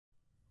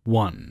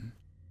1.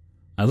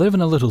 I live in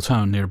a little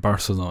town near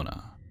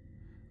Barcelona.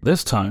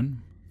 This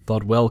town,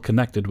 thought well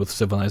connected with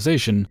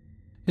civilization,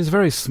 is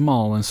very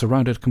small and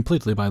surrounded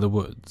completely by the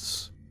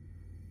woods.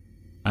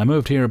 I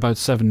moved here about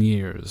 7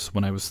 years,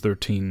 when I was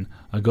 13,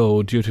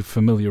 ago due to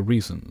familiar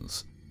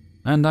reasons,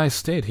 and I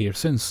stayed here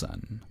since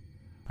then.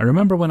 I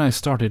remember when I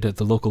started at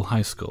the local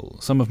high school,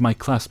 some of my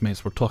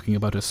classmates were talking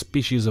about a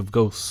species of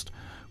ghost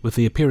with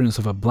the appearance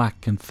of a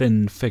black and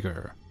thin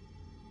figure,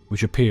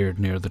 which appeared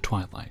near the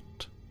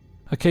twilight.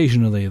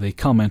 Occasionally they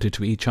commented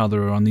to each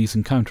other on these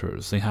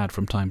encounters they had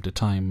from time to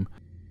time,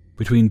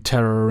 between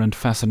terror and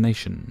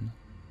fascination.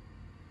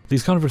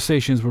 These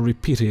conversations were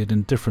repeated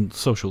in different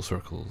social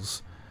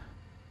circles,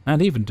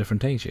 and even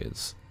different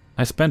ages.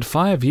 I spent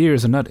 5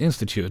 years in that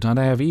institute, and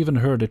I have even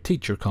heard a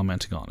teacher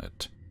commenting on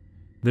it.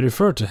 They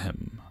referred to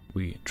him,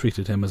 we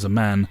treated him as a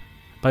man,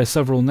 by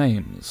several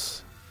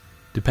names,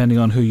 depending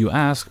on who you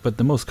ask, but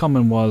the most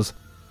common was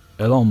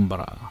El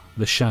Ombra,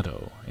 the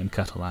shadow, in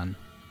Catalan.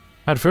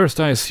 At first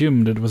I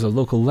assumed it was a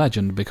local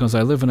legend because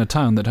I live in a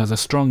town that has a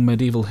strong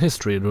medieval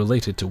history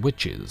related to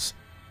witches,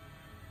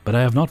 but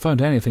I have not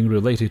found anything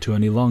related to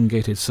an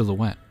elongated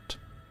silhouette.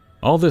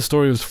 All this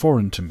story was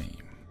foreign to me.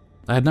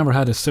 I had never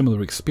had a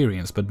similar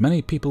experience, but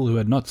many people who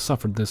had not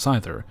suffered this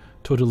either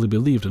totally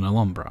believed in El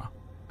Ombra.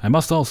 I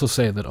must also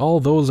say that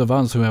all those of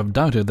us who have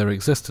doubted their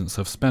existence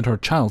have spent our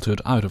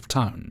childhood out of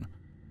town,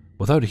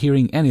 without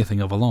hearing anything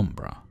of El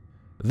Ombra.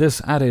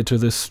 This, added to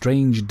this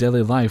strange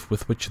daily life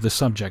with which the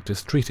subject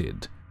is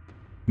treated,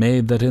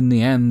 made that in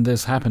the end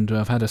this happened to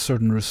have had a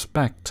certain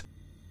respect,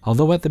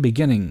 although at the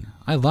beginning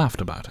I laughed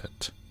about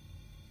it.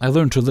 I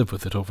learned to live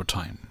with it over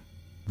time.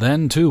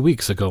 Then 2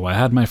 weeks ago I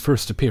had my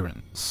first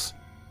appearance.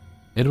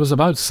 It was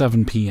about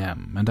 7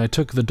 p.m. and I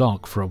took the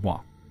dog for a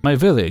walk. My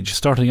village,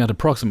 starting at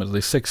approximately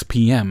 6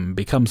 p.m.,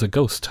 becomes a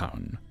ghost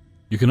town.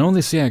 You can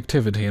only see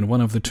activity in one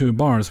of the 2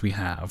 bars we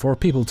have, or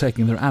people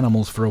taking their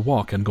animals for a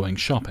walk and going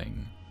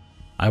shopping.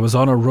 I was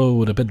on a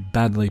road a bit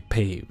badly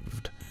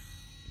paved.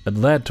 It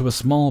led to a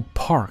small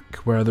park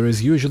where there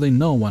is usually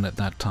no one at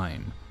that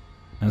time,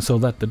 and so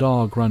let the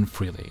dog run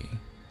freely.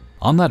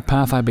 On that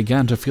path I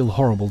began to feel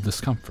horrible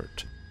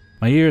discomfort.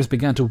 My ears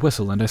began to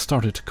whistle and I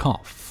started to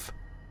cough.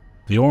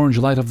 The orange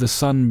light of the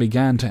sun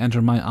began to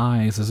enter my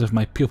eyes as if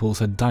my pupils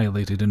had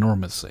dilated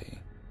enormously.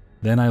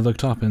 Then I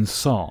looked up and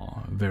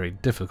saw, very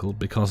difficult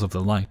because of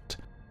the light,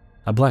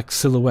 a black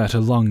silhouette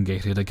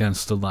elongated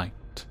against the light.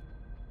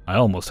 I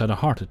almost had a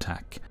heart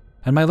attack,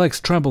 and my legs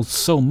trembled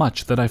so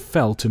much that I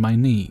fell to my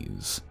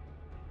knees.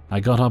 I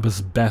got up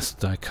as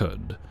best I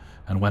could,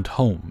 and went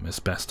home as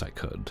best I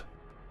could.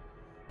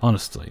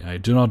 Honestly, I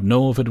do not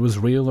know if it was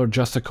real or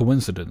just a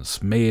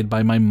coincidence made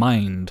by my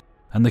mind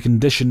and the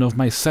condition of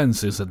my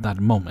senses at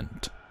that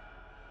moment,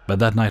 but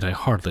that night I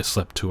hardly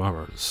slept 2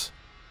 hours.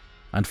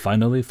 And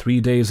finally, 3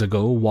 days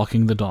ago,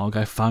 walking the dog,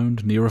 I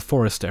found, near a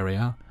forest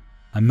area,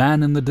 a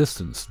man in the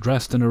distance,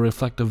 dressed in a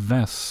reflective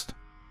vest.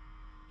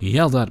 He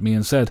yelled at me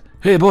and said,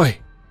 "Hey boy!"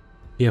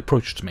 He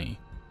approached me,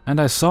 and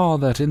I saw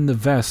that in the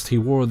vest he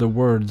wore the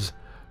words,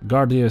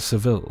 Guardia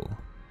Civil.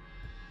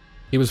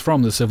 He was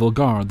from the Civil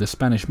Guard, the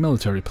Spanish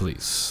military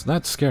police.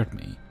 That scared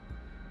me.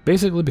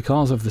 Basically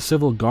because if the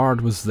Civil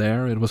Guard was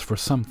there, it was for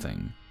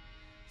something,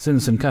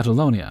 since in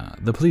Catalonia,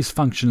 the police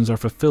functions are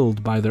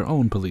fulfilled by their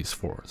own police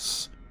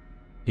force.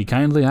 He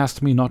kindly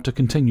asked me not to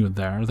continue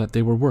there, that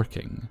they were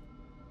working.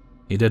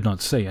 He did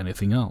not say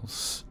anything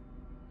else,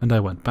 and I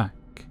went back.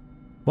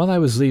 While I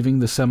was leaving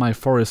the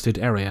semi-forested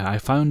area, I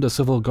found a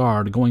Civil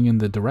Guard going in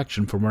the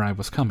direction from where I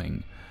was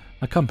coming,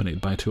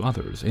 accompanied by 2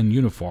 others, in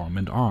uniform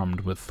and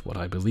armed with what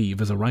I believe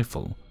is a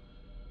rifle.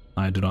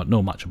 I do not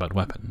know much about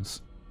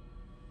weapons.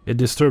 It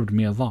disturbed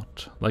me a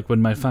lot, like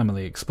when my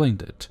family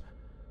explained it,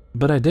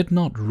 but I did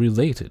not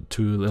relate it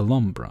to El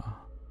Ombra.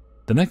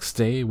 The next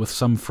day, with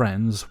some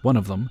friends, one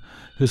of them,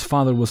 whose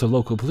father was a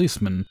local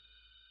policeman,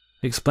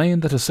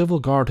 explained that a Civil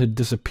Guard had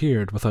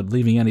disappeared without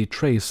leaving any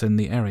trace in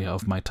the area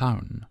of my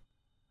town.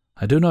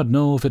 I do not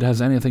know if it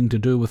has anything to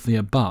do with the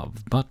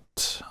above,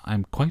 but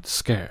I'm quite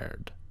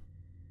scared.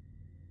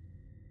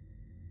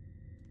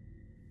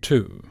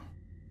 2.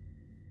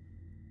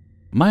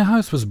 My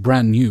house was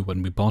brand new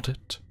when we bought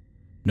it.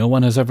 No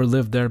one has ever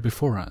lived there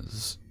before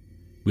us.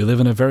 We live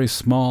in a very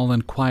small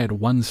and quiet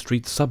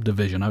one-street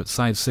subdivision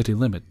outside city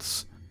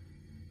limits,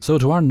 so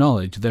to our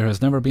knowledge there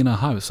has never been a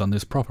house on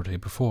this property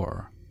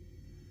before.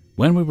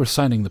 When we were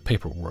signing the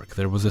paperwork,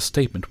 there was a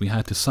statement we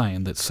had to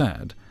sign that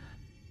said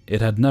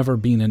it had never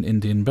been an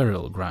Indian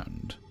burial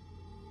ground.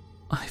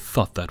 I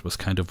thought that was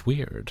kind of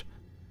weird,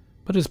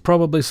 but it's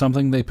probably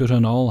something they put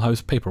on all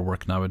house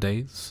paperwork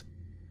nowadays.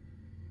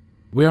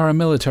 We are a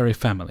military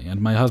family,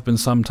 and my husband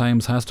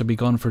sometimes has to be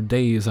gone for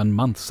days and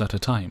months at a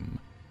time.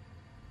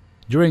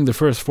 During the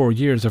first 4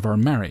 years of our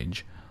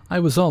marriage, I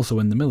was also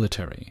in the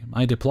military.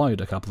 I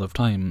deployed a couple of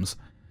times,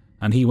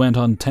 and he went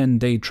on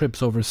 10-day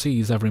trips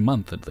overseas every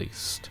month at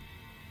least.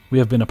 We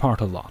have been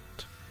apart a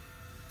lot.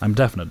 I'm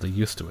definitely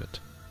used to it.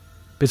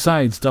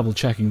 Besides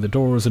double-checking the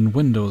doors and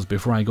windows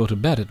before I go to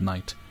bed at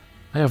night,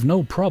 I have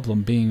no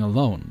problem being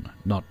alone,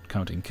 not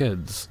counting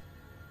kids.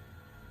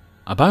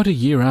 About a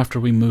year after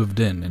we moved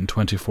in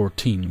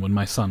 2014, when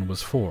my son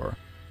was 4,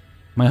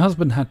 my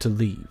husband had to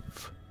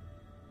leave.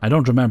 I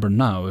don't remember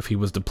now if he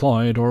was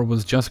deployed or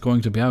was just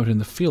going to be out in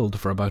the field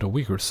for about a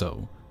week or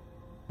so.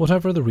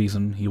 Whatever the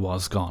reason, he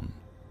was gone.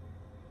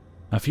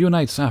 A few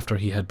nights after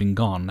he had been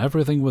gone,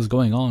 everything was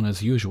going on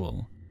as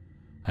usual.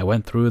 I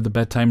went through the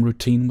bedtime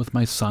routine with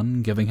my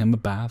son, giving him a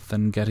bath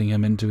and getting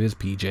him into his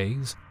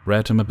PJs,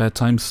 read him a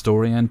bedtime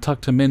story and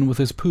tucked him in with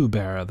his Pooh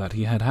Bear that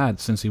he had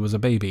had since he was a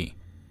baby.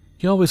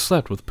 He always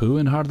slept with Pooh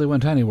and hardly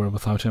went anywhere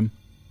without him.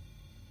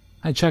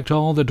 I checked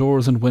all the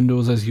doors and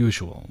windows as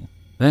usual,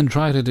 then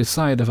tried to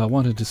decide if I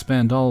wanted to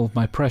spend all of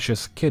my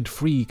precious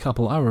kid-free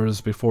couple hours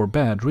before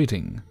bed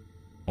reading,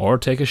 or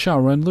take a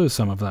shower and lose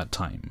some of that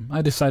time.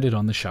 I decided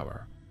on the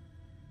shower.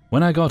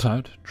 When I got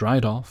out,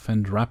 dried off,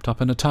 and wrapped up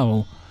in a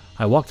towel,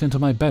 I walked into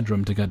my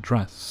bedroom to get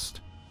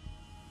dressed.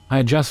 I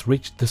had just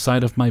reached the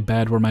side of my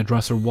bed where my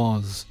dresser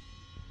was.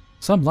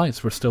 Some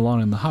lights were still on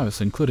in the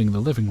house, including the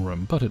living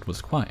room, but it was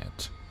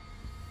quiet.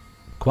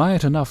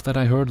 Quiet enough that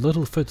I heard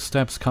little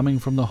footsteps coming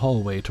from the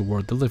hallway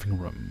toward the living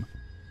room.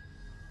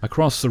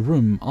 Across the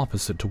room,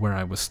 opposite to where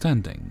I was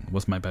standing,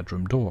 was my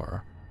bedroom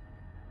door.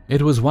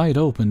 It was wide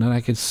open and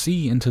I could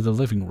see into the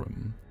living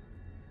room.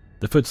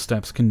 The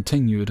footsteps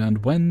continued,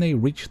 and when they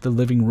reached the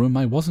living room,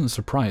 I wasn't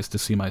surprised to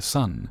see my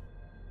son.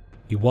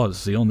 He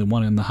was the only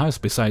one in the house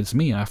besides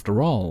me,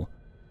 after all.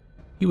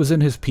 He was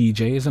in his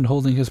PJs and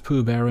holding his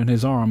Pooh Bear in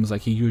his arms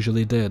like he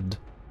usually did.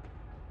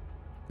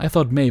 I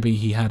thought maybe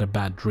he had a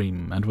bad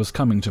dream and was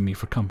coming to me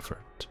for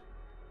comfort.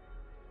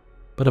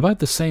 But about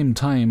the same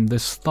time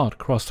this thought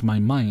crossed my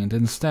mind,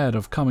 instead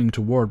of coming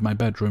toward my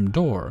bedroom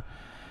door,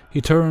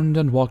 he turned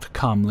and walked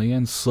calmly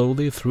and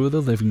slowly through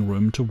the living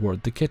room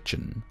toward the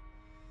kitchen.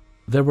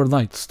 There were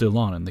lights still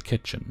on in the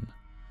kitchen,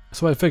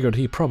 so I figured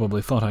he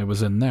probably thought I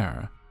was in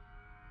there.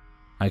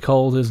 I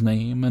called his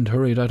name and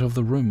hurried out of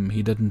the room.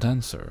 He didn't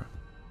answer.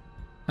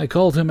 I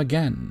called him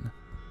again,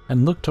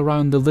 and looked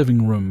around the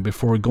living room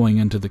before going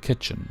into the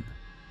kitchen.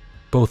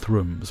 Both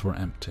rooms were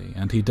empty,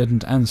 and he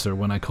didn't answer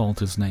when I called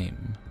his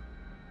name.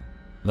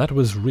 That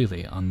was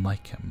really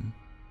unlike him.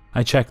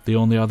 I checked the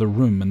only other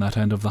room in that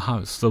end of the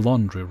house, the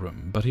laundry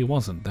room, but he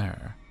wasn't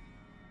there.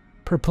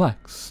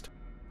 Perplexed,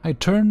 I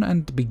turned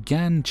and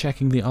began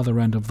checking the other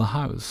end of the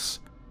house,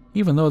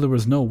 even though there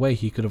was no way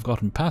he could have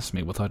gotten past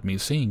me without me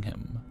seeing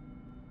him.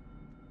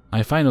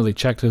 I finally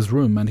checked his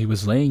room, and he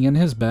was laying in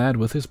his bed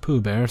with his Pooh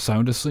Bear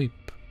sound asleep.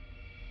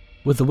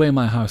 With the way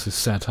my house is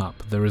set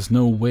up, there is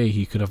no way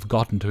he could have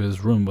gotten to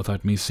his room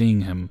without me seeing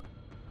him,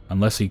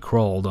 unless he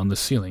crawled on the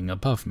ceiling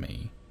above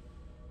me.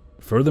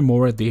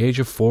 Furthermore, at the age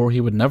of 4,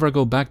 he would never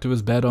go back to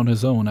his bed on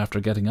his own after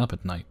getting up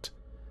at night.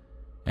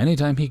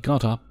 Anytime he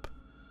got up,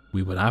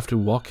 we would have to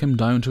walk him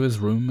down to his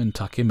room and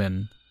tuck him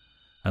in,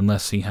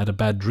 unless he had a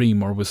bad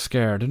dream or was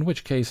scared, in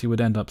which case he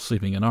would end up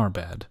sleeping in our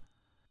bed.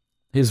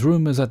 His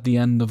room is at the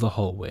end of the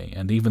hallway,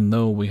 and even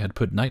though we had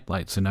put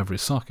nightlights in every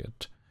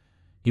socket,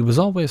 he was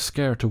always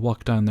scared to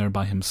walk down there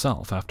by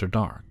himself after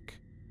dark,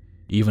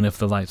 even if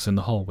the lights in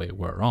the hallway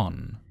were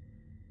on.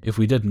 If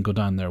we didn't go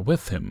down there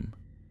with him,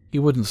 he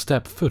wouldn't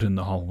step foot in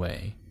the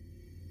hallway.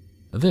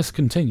 This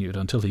continued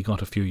until he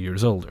got a few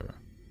years older.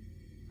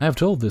 I have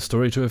told this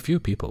story to a few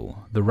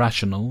people. The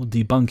rational,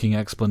 debunking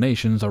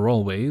explanations are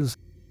always,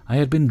 I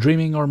had been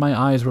dreaming or my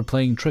eyes were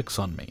playing tricks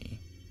on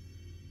me.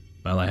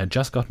 Well, I had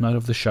just gotten out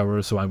of the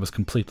shower, so I was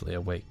completely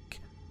awake.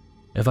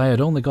 If I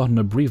had only gotten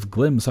a brief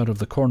glimpse out of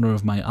the corner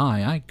of my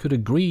eye, I could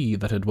agree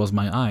that it was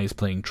my eyes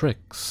playing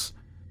tricks.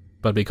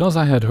 But because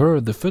I had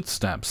heard the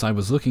footsteps, I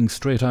was looking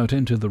straight out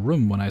into the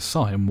room when I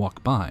saw him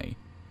walk by.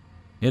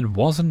 It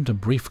wasn't a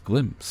brief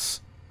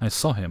glimpse. I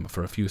saw him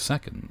for a few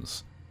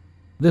seconds.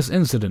 This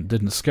incident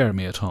didn't scare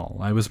me at all.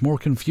 I was more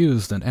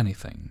confused than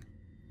anything.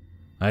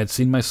 I had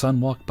seen my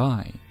son walk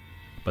by,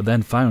 but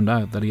then found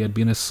out that he had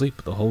been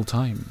asleep the whole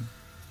time.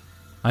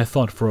 I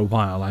thought for a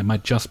while I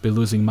might just be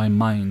losing my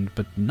mind,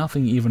 but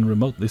nothing even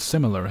remotely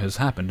similar has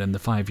happened in the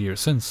 5 years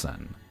since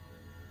then.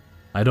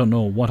 I don't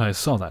know what I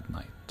saw that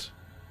night,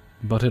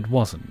 but it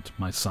wasn't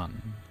my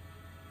son.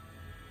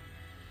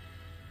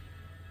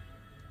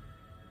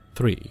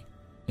 3.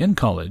 In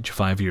college,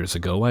 5 years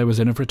ago, I was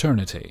in a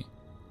fraternity.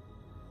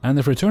 And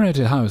the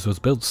fraternity house was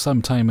built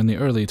sometime in the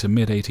early to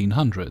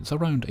mid-1800s,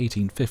 around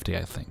 1850,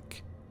 I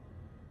think.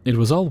 It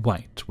was all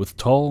white, with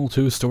tall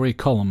 2-story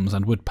columns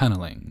and wood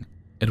paneling.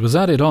 It was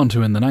added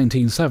onto in the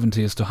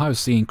 1970s to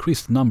house the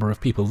increased number of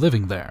people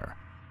living there.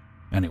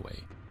 Anyway,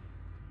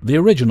 the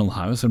original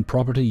house and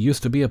property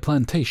used to be a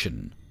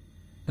plantation.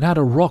 It had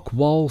a rock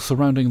wall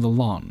surrounding the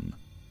lawn.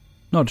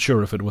 Not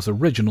sure if it was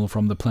original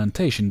from the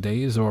plantation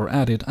days or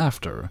added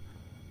after,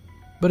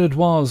 but it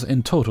was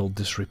in total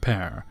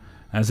disrepair,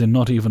 as in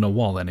not even a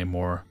wall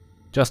anymore,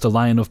 just a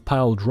line of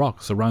piled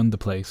rocks around the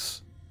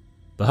place.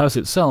 The house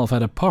itself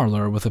had a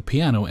parlor with a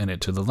piano in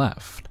it to the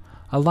left,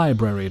 a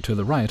library to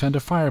the right, and a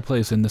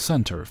fireplace in the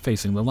center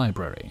facing the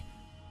library,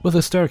 with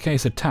a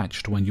staircase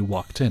attached when you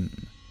walked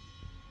in.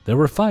 There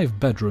were 5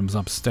 bedrooms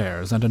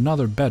upstairs and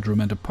another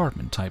bedroom and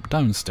apartment type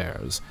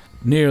downstairs,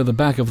 near the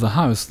back of the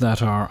house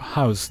that our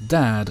house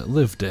dad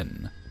lived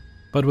in,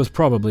 but was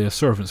probably a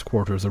servant's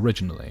quarters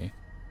originally.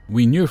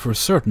 We knew for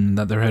certain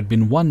that there had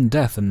been one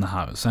death in the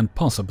house and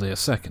possibly a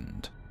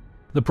second.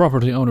 The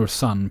property owner's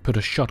son put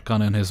a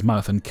shotgun in his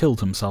mouth and killed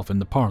himself in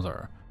the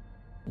parlor,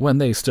 when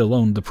they still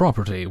owned the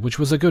property, which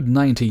was a good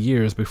 90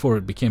 years before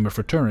it became a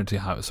fraternity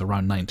house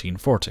around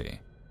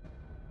 1940.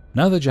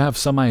 Now that you have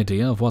some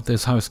idea of what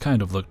this house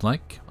kind of looked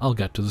like, I'll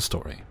get to the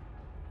story.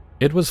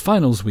 It was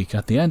finals week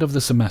at the end of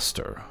the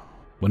semester.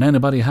 When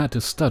anybody had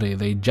to study,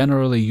 they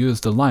generally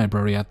used the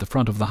library at the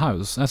front of the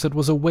house, as it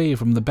was away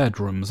from the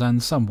bedrooms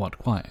and somewhat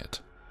quiet.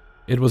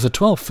 It was a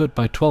 12-foot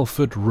by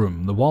 12-foot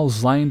room, the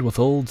walls lined with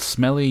old,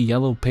 smelly,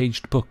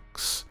 yellow-paged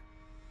books,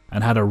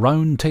 and had a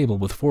round table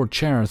with 4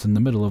 chairs in the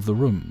middle of the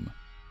room.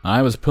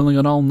 I was pulling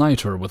an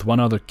all-nighter with one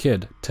other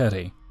kid,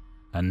 Teddy,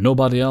 and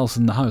nobody else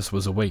in the house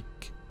was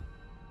awake.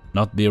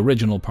 Not the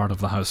original part of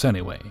the house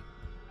anyway.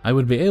 I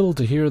would be able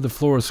to hear the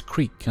floors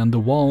creak, and the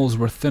walls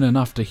were thin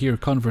enough to hear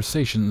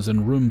conversations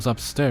in rooms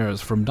upstairs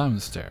from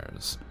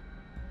downstairs,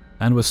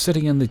 and was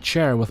sitting in the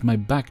chair with my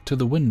back to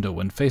the window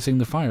and facing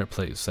the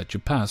fireplace that you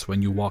pass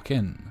when you walk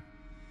in.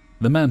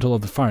 The mantel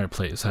of the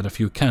fireplace had a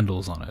few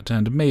candles on it,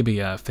 and maybe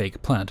a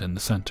fake plant in the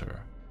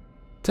center.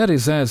 Teddy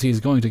says he's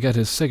going to get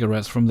his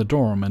cigarettes from the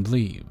dorm and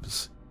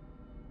leaves.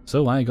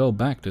 So I go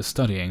back to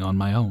studying on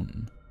my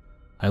own.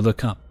 I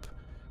look up,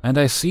 and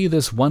I see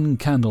this one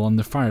candle on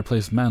the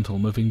fireplace mantel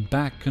moving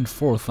back and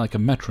forth like a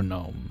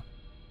metronome.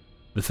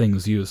 The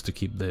thing's used to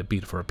keep the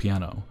beat for a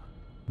piano.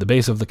 The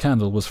base of the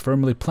candle was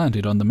firmly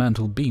planted on the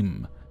mantel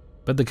beam,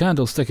 but the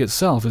candlestick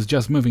itself is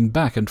just moving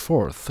back and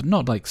forth,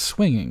 not like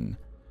swinging,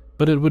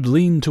 but it would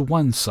lean to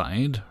one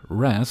side,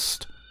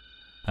 rest,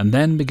 and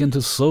then begin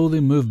to slowly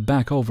move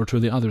back over to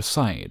the other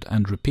side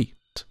and repeat.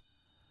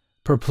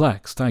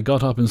 Perplexed, I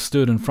got up and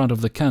stood in front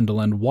of the candle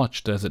and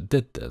watched as it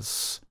did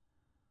this,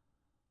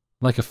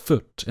 like a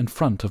foot in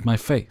front of my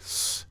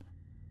face.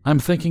 I'm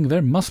thinking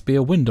there must be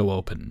a window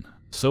open,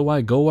 so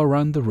I go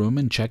around the room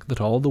and check that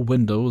all the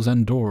windows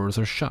and doors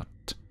are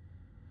shut,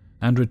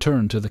 and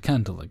return to the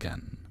candle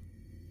again.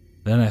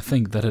 Then I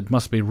think that it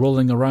must be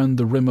rolling around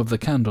the rim of the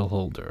candle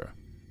holder,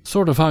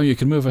 sort of how you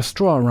can move a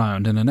straw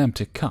around in an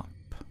empty cup.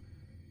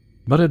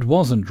 But it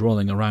wasn't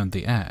rolling around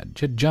the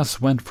edge, it just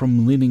went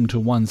from leaning to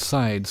one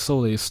side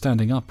slowly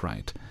standing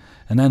upright,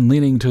 and then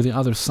leaning to the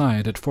other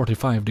side at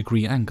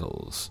 45-degree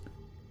angles.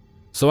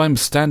 So I'm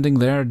standing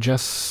there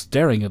just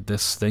staring at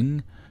this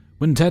thing,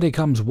 when Teddy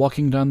comes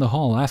walking down the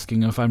hall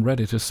asking if I'm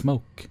ready to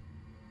smoke.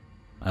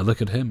 I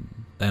look at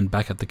him, then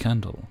back at the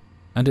candle,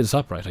 and it's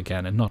upright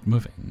again and not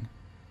moving.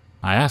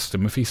 I asked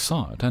him if he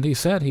saw it, and he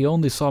said he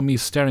only saw me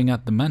staring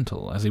at the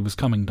mantel as he was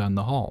coming down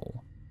the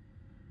hall.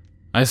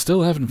 I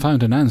still haven't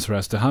found an answer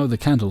as to how the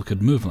candle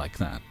could move like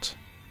that,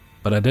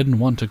 but I didn't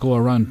want to go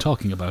around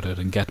talking about it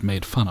and get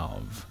made fun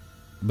of.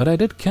 But I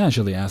did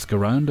casually ask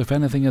around if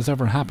anything has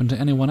ever happened to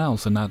anyone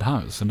else in that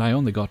house, and I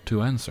only got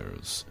 2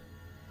 answers.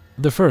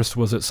 The first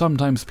was that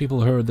sometimes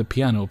people heard the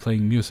piano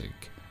playing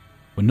music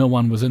when no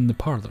one was in the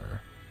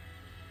parlor,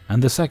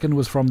 and the second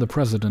was from the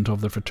president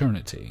of the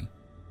fraternity.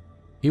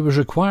 He was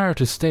required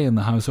to stay in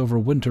the house over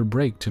winter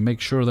break to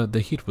make sure that the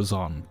heat was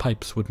on,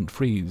 pipes wouldn't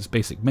freeze,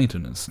 basic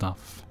maintenance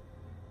stuff.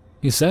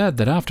 He said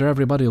that after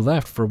everybody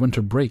left for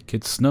winter break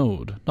it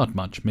snowed, not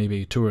much,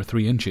 maybe 2 or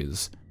 3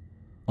 inches.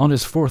 On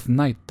his 4th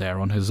night there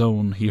on his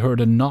own, he heard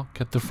a knock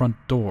at the front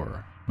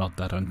door, not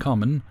that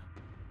uncommon,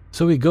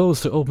 so he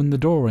goes to open the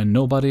door and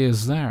nobody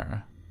is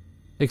there,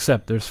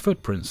 except there's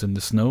footprints in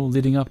the snow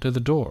leading up to the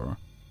door,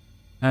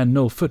 and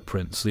no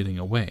footprints leading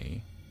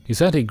away. He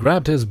said he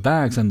grabbed his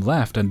bags and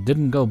left and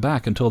didn't go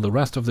back until the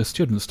rest of the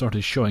students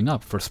started showing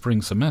up for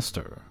spring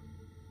semester.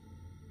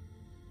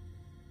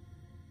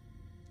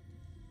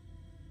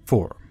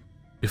 4.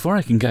 Before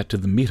I can get to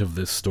the meat of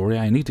this story,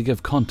 I need to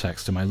give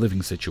context to my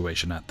living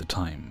situation at the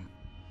time.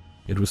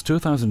 It was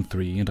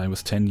 2003 and I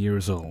was 10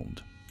 years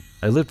old.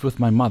 I lived with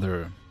my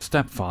mother,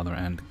 stepfather,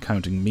 and,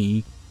 counting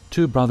me,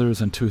 2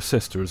 brothers and 2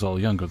 sisters all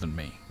younger than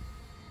me.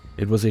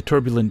 It was a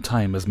turbulent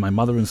time as my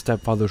mother and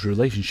stepfather's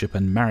relationship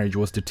and marriage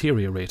was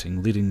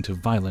deteriorating, leading to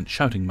violent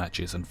shouting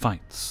matches and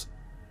fights.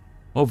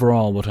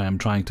 Overall, what I am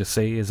trying to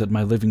say is that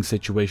my living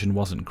situation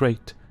wasn't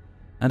great,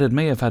 and it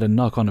may have had a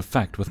knock-on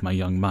effect with my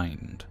young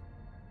mind.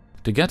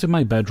 To get to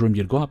my bedroom,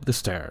 you'd go up the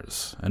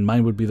stairs, and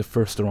mine would be the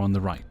first door on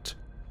the right.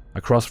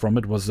 Across from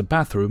it was the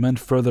bathroom, and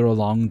further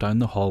along down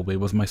the hallway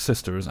was my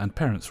sister's and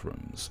parents'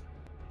 rooms.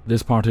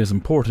 This part is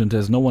important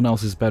as no one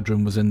else's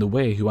bedroom was in the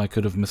way who I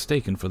could have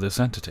mistaken for this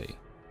entity.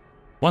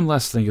 One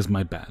last thing is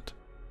my bed.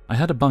 I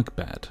had a bunk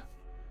bed.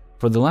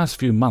 For the last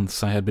few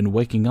months I had been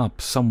waking up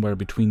somewhere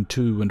between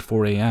 2 and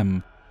 4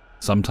 a.m.,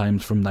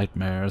 sometimes from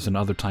nightmares and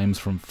other times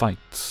from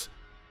fights.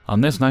 On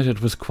this night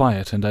it was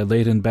quiet and I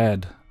laid in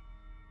bed.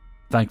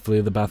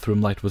 Thankfully the bathroom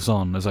light was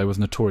on, as I was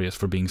notorious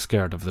for being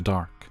scared of the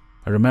dark.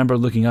 I remember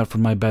looking out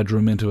from my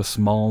bedroom into a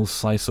small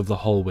slice of the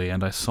hallway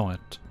and I saw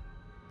it.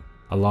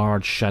 A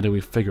large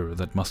shadowy figure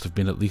that must have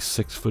been at least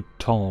 6 foot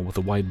tall with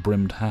a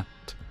wide-brimmed hat.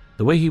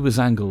 The way he was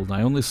angled,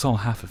 I only saw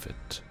half of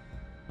it.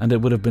 and it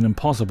would have been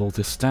impossible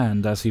to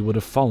stand as he would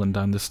have fallen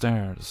down the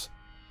stairs.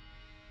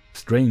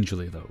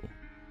 Strangely, though,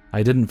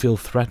 I didn't feel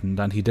threatened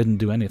and he didn't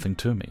do anything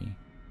to me.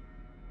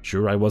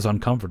 Sure, I was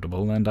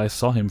uncomfortable and I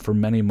saw him for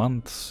many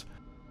months,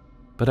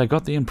 but I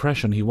got the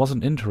impression he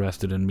wasn't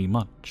interested in me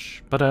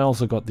much, but I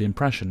also got the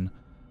impression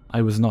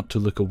I was not to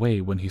look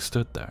away when he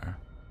stood there.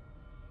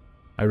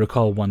 I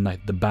recall one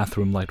night the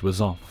bathroom light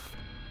was off,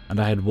 and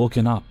I had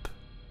woken up.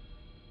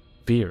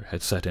 Fear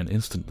had set in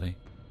instantly.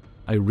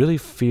 I really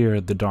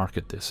feared the dark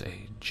at this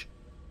age,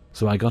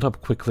 so I got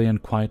up quickly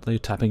and quietly,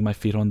 tapping my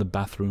feet on the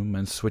bathroom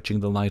and switching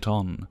the light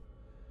on.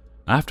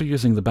 After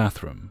using the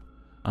bathroom,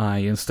 I,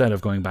 instead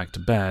of going back to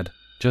bed,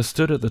 just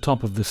stood at the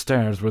top of the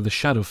stairs where the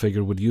shadow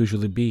figure would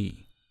usually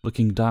be,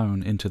 looking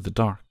down into the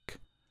dark.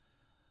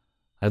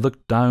 I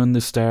looked down the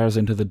stairs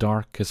into the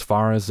dark as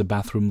far as the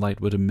bathroom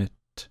light would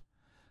emit,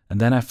 and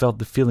then I felt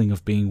the feeling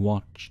of being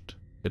watched.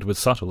 It was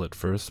subtle at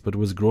first, but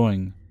was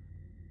growing.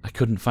 I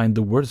couldn't find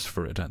the words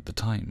for it at the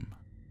time.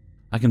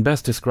 I can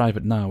best describe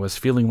it now as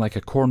feeling like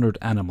a cornered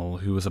animal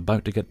who was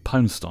about to get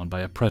pounced on by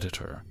a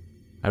predator.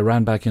 I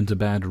ran back into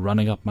bed,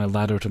 running up my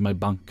ladder to my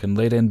bunk, and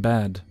laid in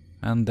bed,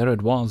 and there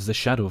it was, the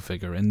shadow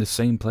figure, in the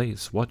same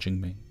place,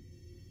 watching me.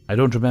 I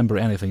don't remember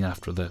anything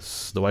after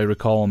this, though I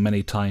recall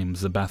many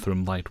times the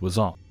bathroom light was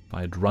off.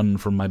 I'd run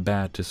from my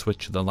bed to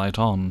switch the light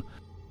on,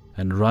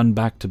 and run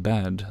back to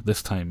bed,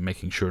 this time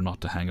making sure not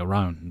to hang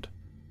around.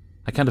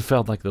 I kind of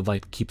felt like the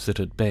light keeps it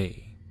at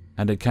bay,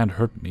 and it can't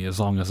hurt me as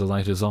long as the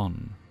light is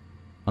on.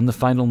 On the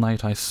final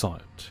night I saw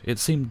it, it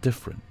seemed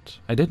different.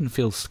 I didn't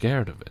feel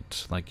scared of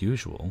it, like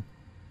usual.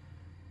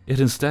 It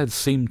instead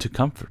seemed to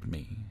comfort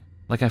me,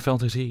 like I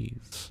felt at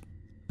ease.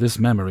 This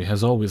memory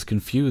has always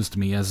confused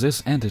me, as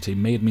this entity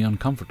made me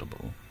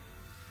uncomfortable.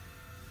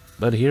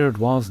 But here it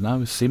was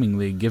now,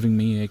 seemingly giving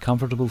me a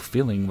comfortable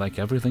feeling like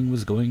everything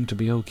was going to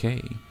be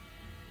okay.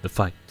 The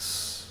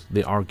fights,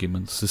 the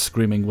arguments, the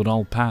screaming would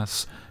all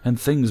pass, and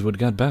things would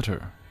get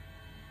better.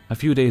 A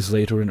few days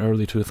later, in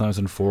early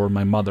 2004,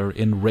 my mother,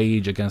 in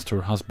rage against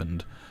her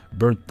husband,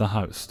 burnt the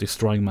house,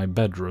 destroying my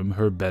bedroom,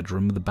 her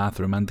bedroom, the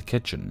bathroom, and the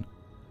kitchen.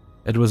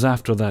 It was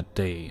after that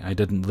day I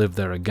didn't live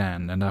there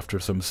again, and after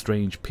some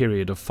strange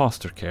period of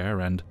foster care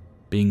and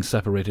being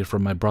separated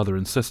from my brother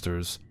and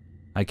sisters,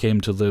 I came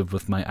to live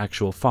with my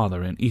actual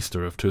father in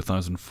Easter of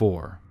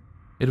 2004.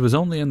 It was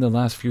only in the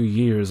last few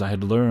years I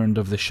had learned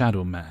of the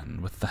Shadow Man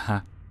with the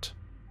hat,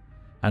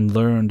 and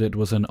learned it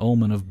was an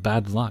omen of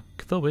bad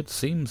luck, though it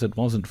seems it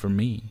wasn't for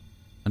me,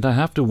 and I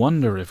have to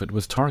wonder if it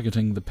was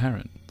targeting the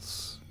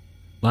parents.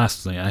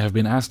 Lastly, I have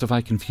been asked if I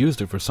confused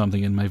it for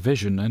something in my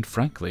vision, and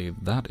frankly,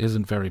 that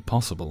isn't very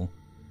possible.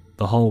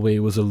 The hallway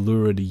was a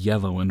lurid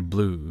yellow and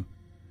blue.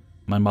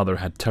 My mother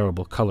had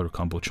terrible color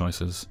combo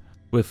choices,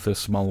 with a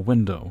small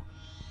window.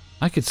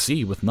 I could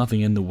see with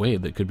nothing in the way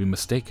that could be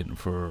mistaken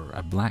for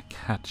a black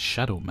hat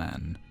shadow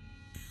man.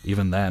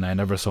 Even then, I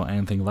never saw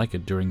anything like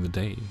it during the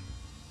day,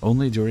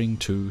 only during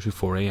 2 to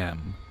 4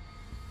 a.m.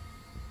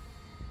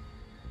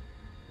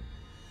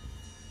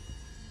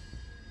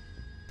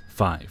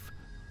 5.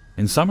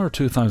 In summer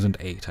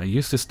 2008, I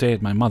used to stay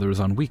at my mother's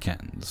on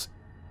weekends.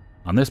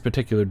 On this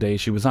particular day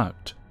she was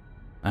out,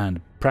 and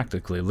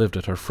practically lived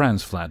at her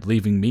friend's flat,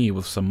 leaving me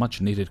with some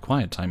much-needed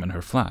quiet time in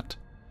her flat.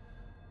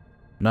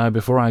 Now,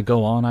 before I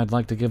go on, I'd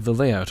like to give the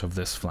layout of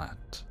this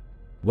flat.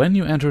 When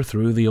you enter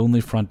through the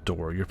only front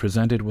door, you're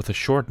presented with a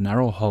short,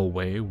 narrow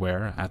hallway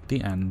where, at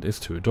the end, is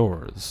 2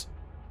 doors.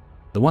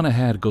 The one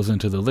ahead goes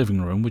into the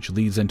living room, which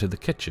leads into the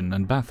kitchen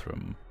and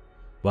bathroom,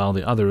 while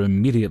the other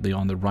immediately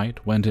on the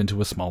right went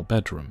into a small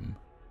bedroom.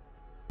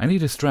 I need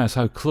to stress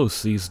how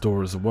close these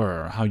doors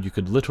were, how you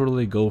could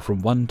literally go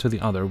from one to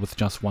the other with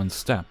just one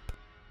step,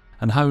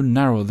 and how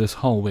narrow this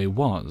hallway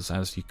was,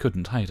 as you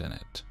couldn't hide in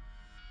it.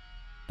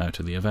 Now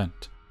to the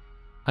event.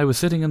 I was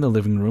sitting in the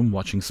living room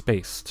watching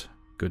Spaced.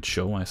 Good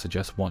show, I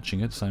suggest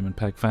watching it, Simon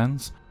Pegg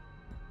fans.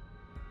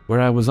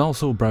 Where I was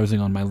also browsing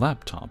on my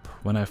laptop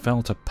when I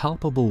felt a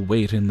palpable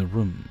weight in the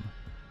room.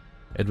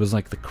 It was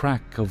like the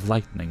crack of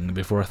lightning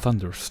before a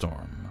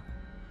thunderstorm.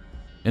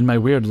 In my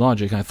weird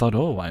logic, I thought,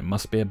 oh, I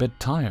must be a bit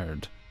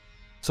tired.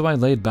 So I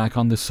laid back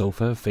on the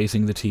sofa,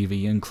 facing the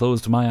TV, and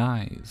closed my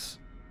eyes.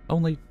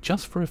 Only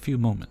just for a few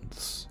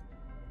moments.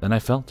 Then I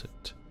felt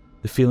it,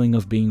 the feeling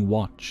of being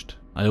watched.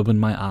 I opened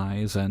my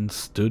eyes, and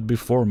stood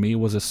before me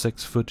was a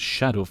 6-foot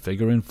shadow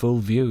figure in full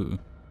view.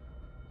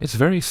 It's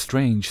very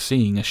strange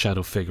seeing a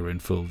shadow figure in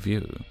full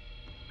view.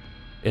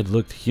 It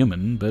looked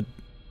human, but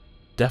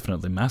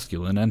definitely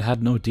masculine, and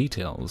had no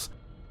details,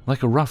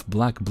 like a rough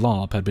black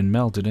blob had been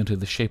melted into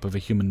the shape of a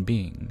human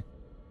being.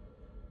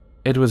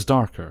 It was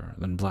darker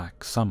than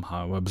black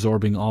somehow,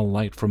 absorbing all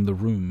light from the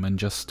room, and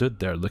just stood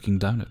there looking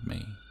down at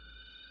me.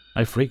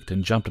 I freaked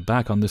and jumped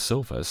back on the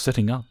sofa,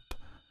 sitting up.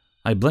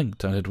 I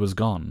blinked and it was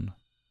gone.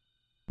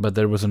 But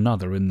there was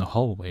another in the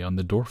hallway on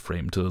the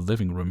doorframe to the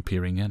living room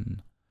peering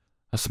in.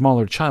 A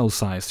smaller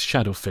child-sized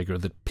shadow figure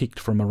that peeked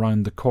from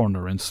around the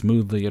corner, and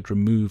smoothly it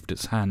removed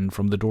its hand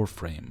from the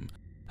doorframe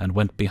and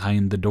went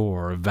behind the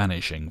door,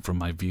 vanishing from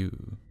my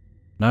view.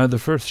 Now the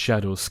first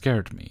shadow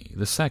scared me,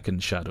 the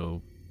second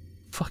shadow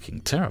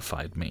fucking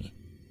terrified me.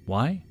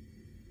 Why?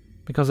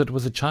 Because it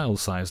was a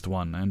child-sized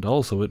one, and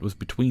also it was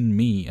between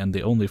me and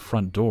the only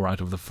front door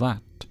out of the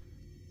flat.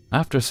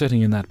 After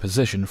sitting in that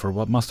position for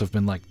what must have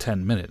been like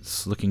 10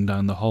 minutes, looking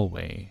down the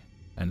hallway,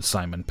 and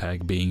Simon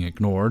Pegg being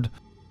ignored,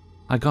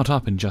 I got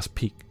up and just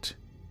peeked.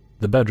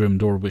 The bedroom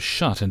door was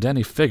shut, and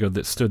any figure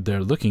that stood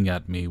there looking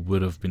at me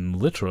would have been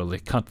literally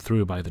cut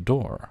through by the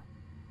door.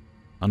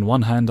 On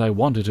one hand, I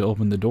wanted to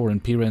open the door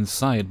and peer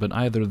inside, but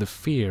either the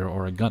fear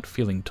or a gut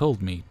feeling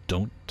told me,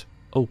 don't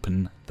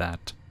open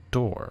that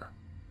door.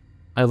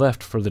 I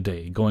left for the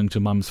day, going to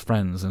Mum's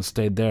friends, and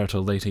stayed there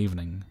till late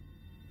evening.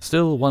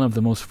 Still one of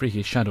the most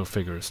freaky shadow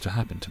figures to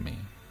happen to me.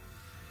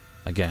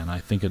 Again, I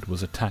think it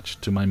was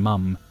attached to my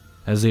mum,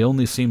 as they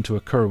only seem to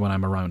occur when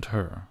I'm around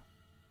her.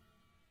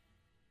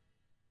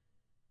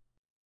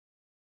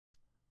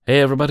 Hey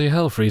everybody,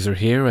 Hellfreezer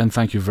here, and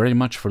thank you very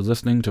much for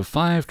listening to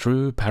 5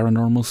 True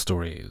Paranormal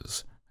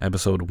Stories,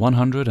 episode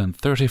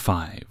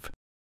 135.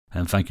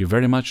 And thank you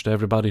very much to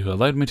everybody who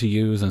allowed me to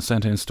use and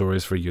sent in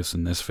stories for use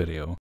in this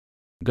video.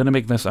 I'm going to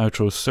make this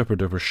outro super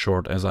duper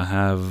short as I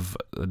have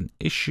an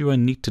issue I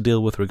need to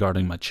deal with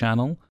regarding my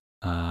channel.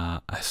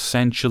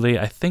 Essentially,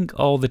 I think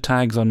all the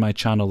tags on my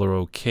channel are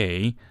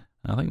okay.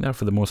 I think they're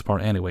for the most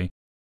part anyway.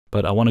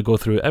 But I want to go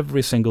through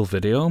every single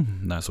video,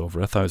 that's over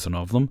 1,000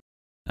 of them,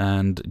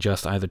 and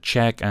just either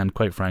check and,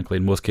 quite frankly,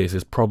 in most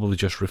cases, probably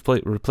just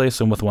replace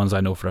them with ones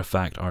I know for a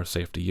fact are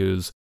safe to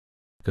use,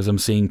 because I'm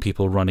seeing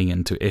people running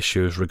into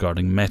issues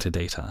regarding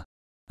metadata,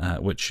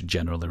 which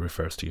generally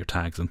refers to your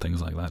tags and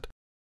things like that.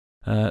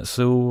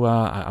 So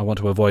I want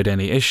to avoid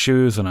any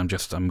issues, and I'm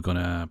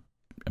gonna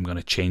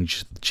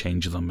change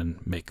them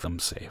and make them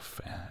safe,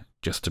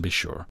 just to be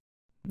sure.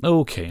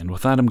 Okay, and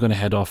with that I'm gonna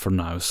head off for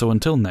now. So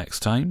until next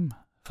time,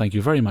 thank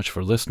you very much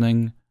for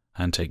listening,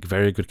 and take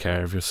very good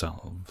care of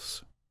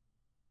yourselves.